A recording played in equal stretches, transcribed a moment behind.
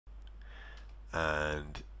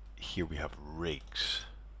and here we have rigs,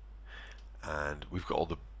 and we've got all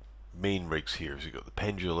the main rigs here. So we've got the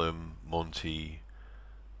Pendulum, Monty,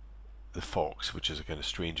 the Fox, which is a kind of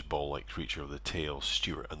strange ball-like creature with a tail,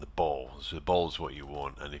 Stuart, and the ball. So the ball is what you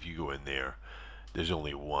want, and if you go in there, there's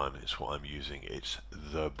only one. It's what I'm using. It's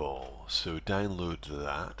the ball. So download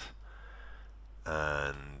that,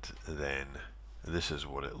 and then this is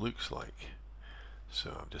what it looks like. So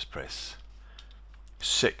I'll just press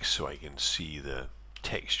 6 so I can see the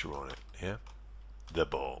texture on it. Yeah, the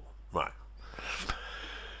ball. Right.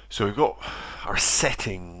 So we've got our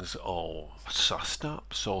settings all sussed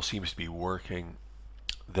up, so all seems to be working.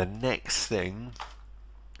 The next thing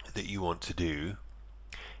that you want to do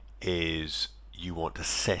is you want to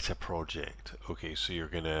set a project. Okay, so you're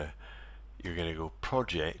gonna go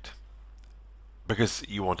project, because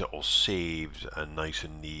you want it all saved and nice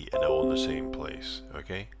and neat and all in the same place.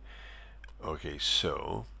 Okay,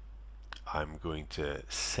 so I'm going to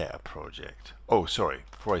set a project. Oh, sorry,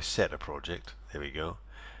 before I set a project, there we go,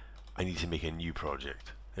 I need to make a new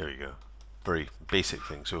project. There we go. Very basic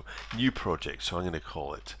thing. So new project. So I'm going to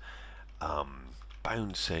call it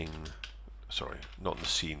bouncing. Sorry, not in the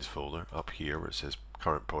scenes folder. Up here where it says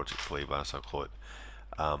current project Playblast, I'll call it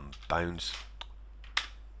bounce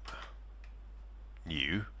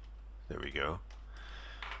new. There we go.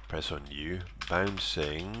 Press on new.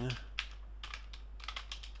 Bouncing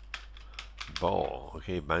ball.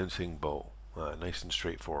 Okay, bouncing ball. Nice and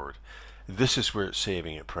straightforward. This is where it's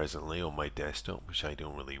saving it presently on my desktop, which I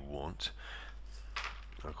don't really want.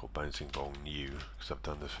 I'll call bouncing ball new because I've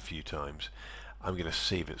done this a few times. I'm going to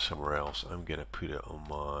save it somewhere else. I'm going to put it on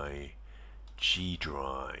my G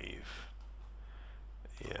drive.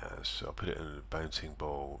 Yeah, so I'll put it in bouncing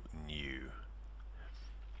ball new.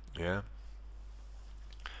 Yeah.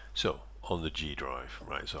 So on the G drive,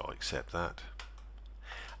 right? So I'll accept that.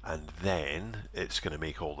 And then it's going to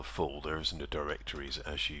make all the folders and the directories,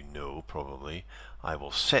 as you know probably. I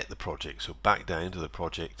will set the project, so back down to the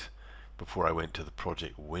project before I went to the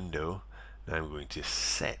project window. Now I'm going to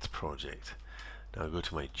set project. Now I'll go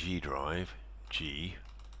to my G drive, G,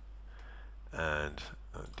 and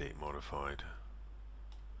date modified.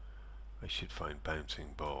 I should find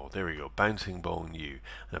bouncing ball. There we go, bouncing ball new.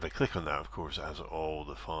 And if I click on that, of course, it has all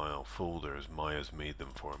the file folders. Maya's made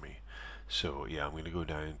them for me. So yeah, I'm going to go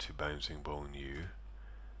down to bouncing ball new,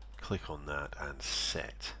 click on that, and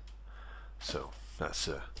set. So that's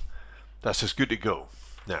as good to go.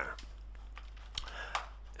 Now,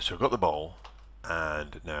 so I've got the ball,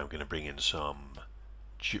 and now I'm going to bring in I'm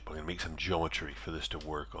going to make some geometry for this to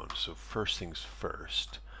work on. So first things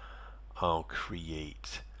first, I'll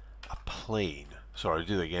create a plane. Sorry, I'll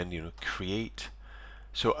do that again. Create.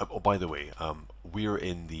 So oh, by the way, we're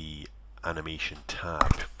in the animation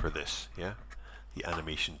tab for this, yeah, the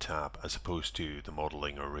animation tab as opposed to the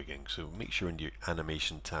modeling or rigging. So make sure in your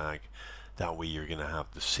animation tag, that way you're going to have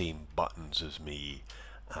the same buttons as me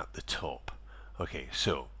at the top. Okay,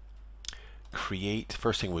 so create,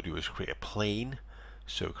 first thing we'll do is create a plane.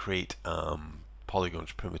 So create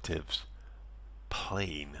polygons primitives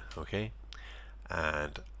plane. Okay,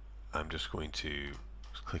 and I'm just going to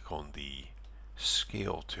click on the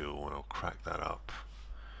scale tool and I'll crack that up.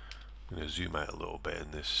 I'm going to zoom out a little bit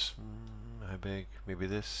in this. How big? Maybe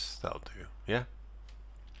this? That'll do. Yeah?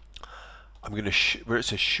 I'm going to, where it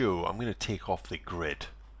says show, I'm going to take off the grid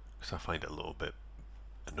because I find it a little bit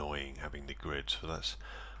annoying having the grid. So that's,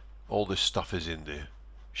 all this stuff is in the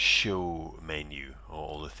show menu,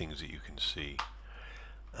 all the things that you can see.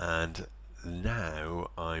 And now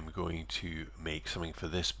I'm going to make something for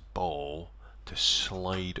this ball to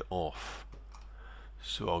slide off.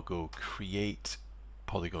 So I'll go create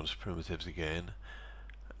polygons primitives again,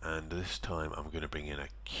 and this time I'm going to bring in a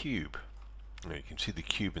cube. Now you can see the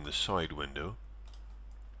cube in the side window.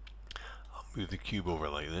 I'll move the cube over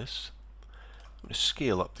like this. I'm going to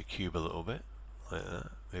scale up the cube a little bit, like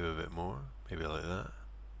that, maybe a bit more, maybe like that.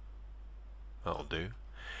 That'll do.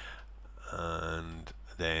 And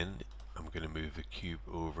then I'm going to move the cube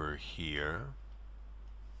over here.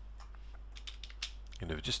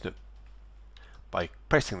 By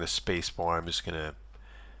pressing the space bar, I'm just going to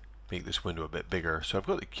make this window a bit bigger. So I've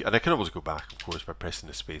got the, and I can always go back, of course, by pressing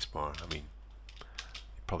the space bar. I mean,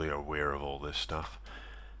 you probably are aware of all this stuff.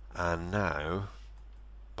 And now,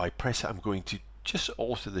 by pressing, I'm going to just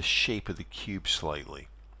alter the shape of the cube slightly.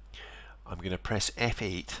 I'm going to press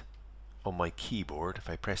F8 on my keyboard. If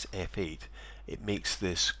I press F8, it makes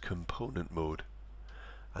this component mode.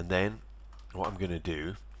 And then what I'm going to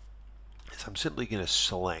do is I'm simply going to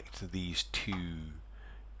select these two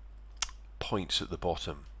points at the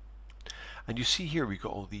bottom. And you see here we've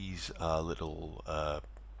got all these little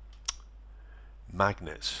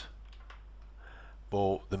magnets.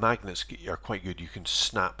 Well, the magnets are quite good. You can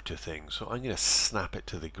snap to things. So I'm going to snap it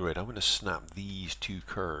to the grid. I'm going to snap these two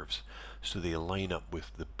curves so they line up with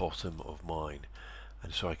the bottom of mine.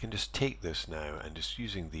 And so I can just take this now and just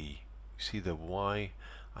using the, see the Y,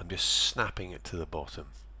 I'm just snapping it to the bottom.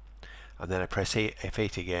 And then I press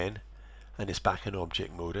F8 again and it's back in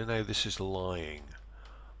object mode. And now this is lying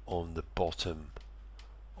on the bottom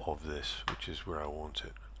of this, which is where I want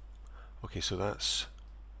it. Okay, so that's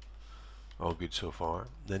all good so far.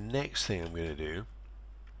 The next thing I'm going to do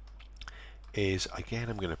is, again,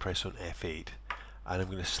 I'm going to press on F8 and I'm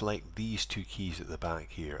going to select these two keys at the back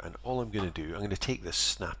here, and all I'm going to do, I'm going to take this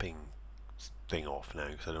snapping thing off now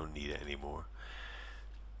because I don't need it anymore.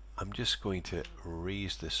 I'm just going to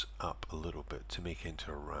raise this up a little bit to make it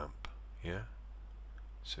into a ramp. Yeah,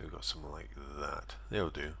 so we've got something like that.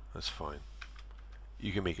 That'll do, that's fine.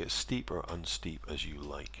 You can make it steep or unsteep as you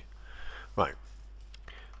like. Right,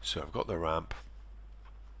 so I've got the ramp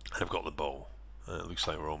and I've got the ball, and it looks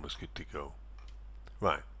like we're almost good to go.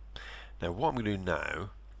 Right, now what I'm going to do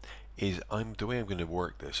now is, the way I'm going to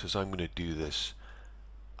work this is I'm going to do this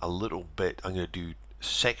a little bit. I'm going to do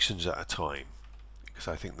sections at a time because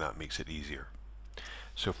I think that makes it easier.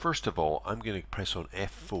 So first of all, I'm going to press on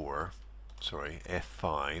F5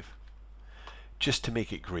 just to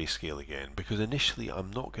make it grayscale again, because initially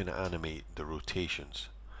I'm not going to animate the rotations.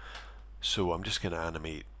 So I'm just going to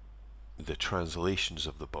animate the translations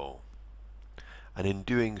of the ball. And in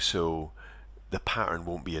doing so, the pattern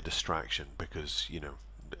won't be a distraction, because, you know,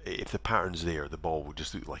 if the pattern's there, the ball will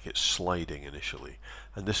just look like it's sliding initially.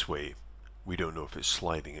 And this way, we don't know if it's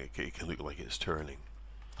sliding, it can look like it's turning.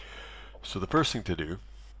 So the first thing to do,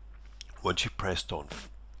 once you've pressed on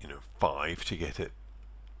 5 to get it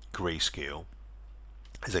grayscale,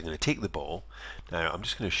 is I'm going to take the ball. Now I'm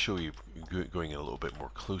just going to show you, going a little bit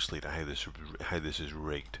more closely to how this is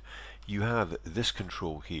rigged. You have this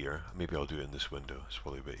control here. Maybe I'll do it in this window. It's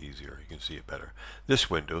probably a bit easier. You can see it better. This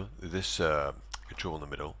window, this control in the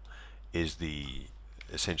middle, is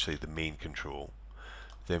essentially the main control.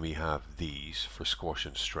 Then we have these for squash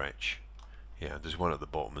and stretch. Yeah, there's one at the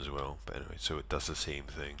bottom as well. But anyway, so it does the same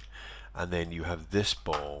thing. And then you have this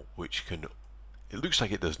ball, which can, it looks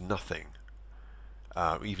like it does nothing.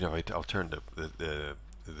 Even if I'll turn it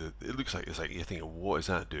looks like, you're thinking, what is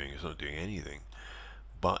that doing? It's not doing anything.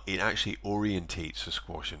 But it actually orientates the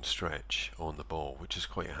squash and stretch on the ball, which is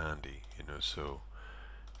quite handy, you know. So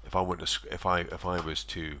if I want to, if I was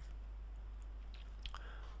to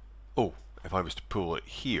pull it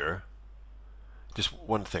here, just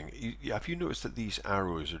one thing, have you noticed that these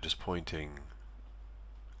arrows are just pointing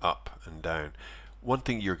up and down? One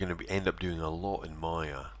thing you're going to end up doing a lot in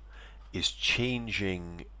Maya is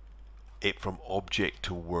changing it from object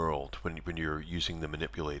to world when you're using the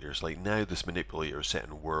manipulators. Like now this manipulator is set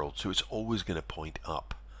in world, so it's always going to point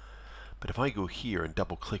up. But if I go here and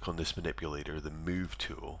double click on this manipulator, the move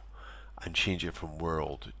tool, and change it from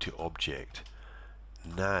world to object,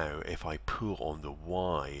 now if I pull on the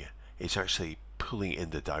Y, it's actually pulling in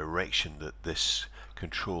the direction that this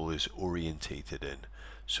control is orientated in.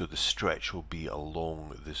 So the stretch will be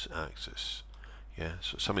along this axis. Yeah,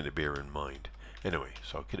 so something to bear in mind. Anyway,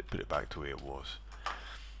 so I'll put it back to the way it was.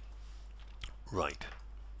 Right,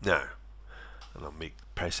 now, and I'll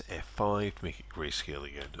press F5 to make it grayscale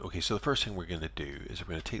again. Okay, so the first thing we're going to do is we're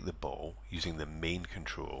going to take the ball using the main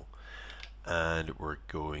control, and we're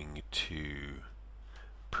going to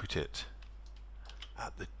put it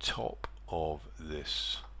at the top of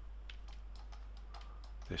this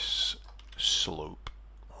slope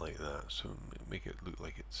like that. So make it look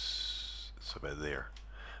like it's about there.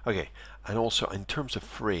 Okay, and also in terms of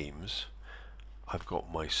frames, I've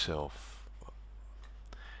got myself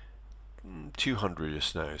 200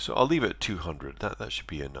 just now, so I'll leave it at 200. That should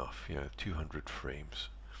be enough. Yeah, 200 frames.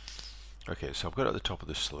 Okay, so I've got it at the top of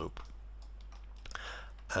the slope,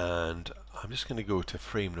 and I'm just going to go to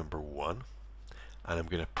frame number 1, and I'm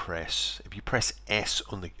going to press. If you press S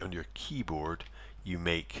on your keyboard, you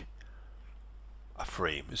make a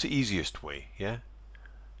frame. It's the easiest way. Yeah.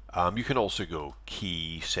 You can also go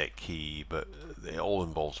key, set key, but it all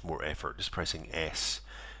involves more effort. Just pressing S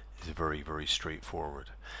is very, very straightforward.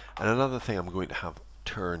 And another thing I'm going to have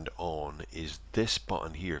turned on is this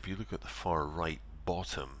button here. If you look at the far right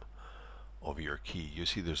bottom of your key, you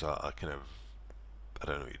see there's a kind of, I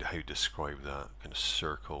don't know how you describe that, kind of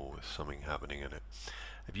circle with something happening in it.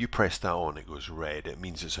 If you press that on, it goes red. It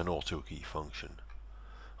means it's an auto key function.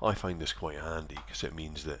 I find this quite handy because it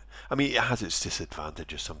means that, I mean, it has its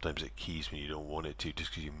disadvantages. Sometimes it keys when you don't want it to, just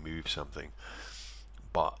because you move something.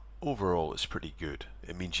 But overall it's pretty good.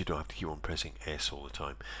 It means you don't have to keep on pressing S all the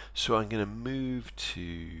time. So I'm going to move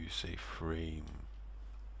to, say, frame,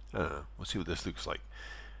 I don't know, we'll see what this looks like.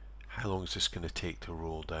 How long is this going to take to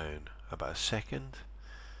roll down? About a second?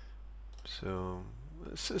 So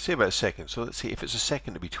let's say about a second. So let's see, if it's a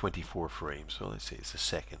second, it'll be 24 frames. So let's say it's a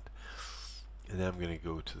second. And then I'm going to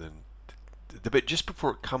go to the bit just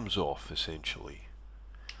before it comes off, essentially.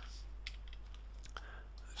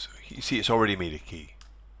 So you see it's already made a key.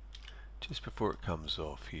 Just before it comes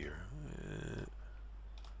off here.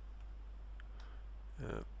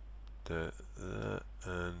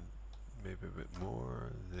 And maybe a bit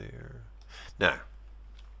more there. Now,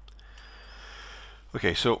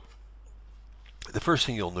 okay, so the first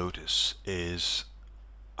thing you'll notice is,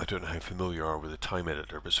 I don't know how familiar you are with the time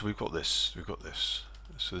editor, but so we've got this.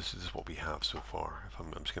 So this is what we have so far. If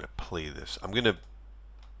I'm just going to play this. I'm going to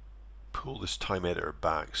pull this time editor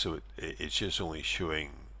back so it's just only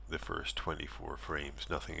showing the first 24 frames,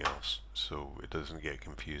 nothing else, so it doesn't get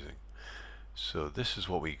confusing. So this is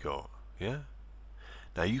what we got, yeah?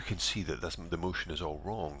 Now you can see that the motion is all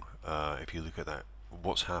wrong. If you look at that,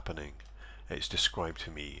 what's happening, it's described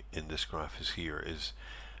to me in this graph is here, is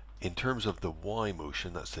in terms of the Y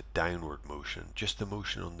motion, that's the downward motion, just the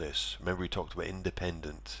motion on this. Remember we talked about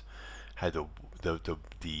independent, how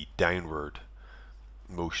the downward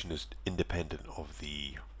motion is independent of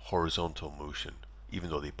the horizontal motion, even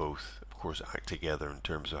though they both, of course, act together in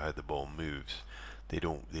terms of how the ball moves. They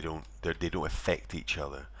don't affect each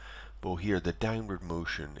other. But here, the downward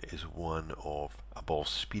motion is one of a ball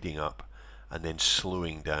speeding up and then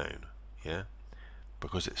slowing down, yeah,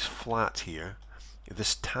 because it's flat here.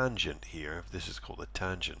 This tangent here, if this is called a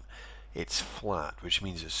tangent, it's flat, which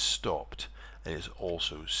means it's stopped, and it's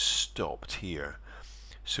also stopped here.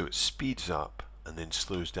 So it speeds up and then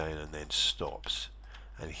slows down and then stops.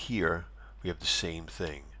 And here we have the same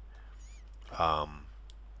thing,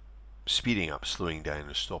 speeding up, slowing down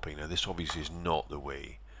and stopping. Now this obviously is not the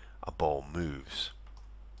way a ball moves,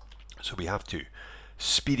 so we have to,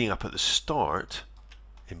 speeding up at the start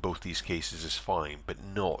in both these cases is fine, but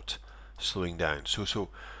not slowing down. So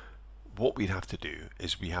what we'd have to do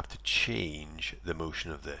is we have to change the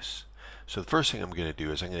motion of this. So the first thing I'm going to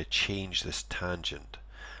do is I'm going to change this tangent.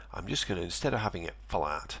 I'm just going to, instead of having it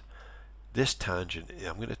flat, this tangent,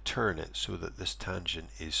 I'm going to turn it so that this tangent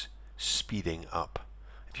is speeding up.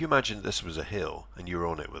 If you imagine this was a hill and you're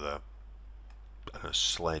on it with a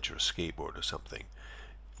sledge or a skateboard or something,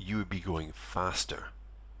 you would be going faster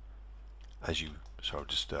as you, so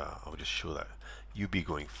I'll just show that. You'd be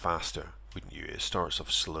going faster, wouldn't you? It starts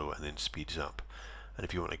off slow and then speeds up. And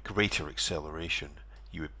if you want a greater acceleration,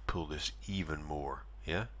 you would pull this even more,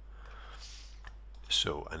 yeah?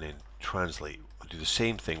 So, and then translate. I'll do the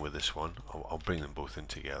same thing with this one. I'll bring them both in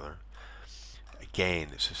together. Again,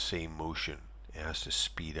 it's the same motion. It has to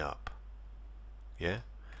speed up. Yeah?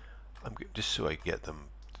 Just so I get them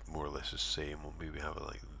more or less the same, we'll maybe have it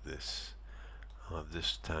like this. I'll have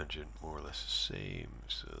this tangent more or less the same,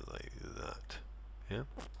 so like that. Yeah?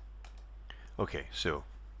 Okay, so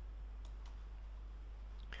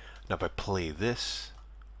now if I play this,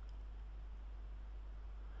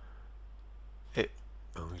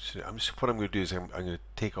 what I'm going to do is I'm going to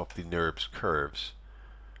take off the NURBS curves.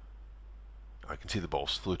 I can see the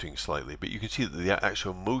ball's floating slightly, but you can see that the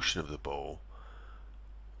actual motion of the ball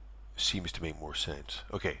seems to make more sense.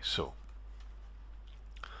 Okay, so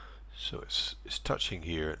it's touching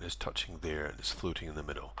here and it's touching there and it's floating in the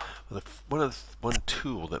middle. Well, one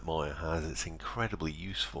tool that Maya has that's incredibly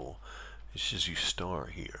useful, it's just you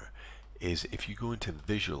start here, is if you go into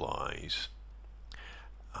visualize.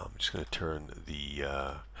 I'm just going to turn the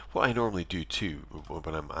what I normally do too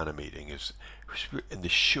when I'm animating is in the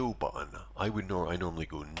show button I normally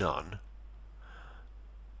go none.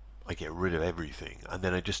 I get rid of everything and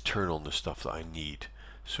then I just turn on the stuff that I need.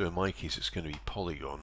 So in my case it's going to be polygon,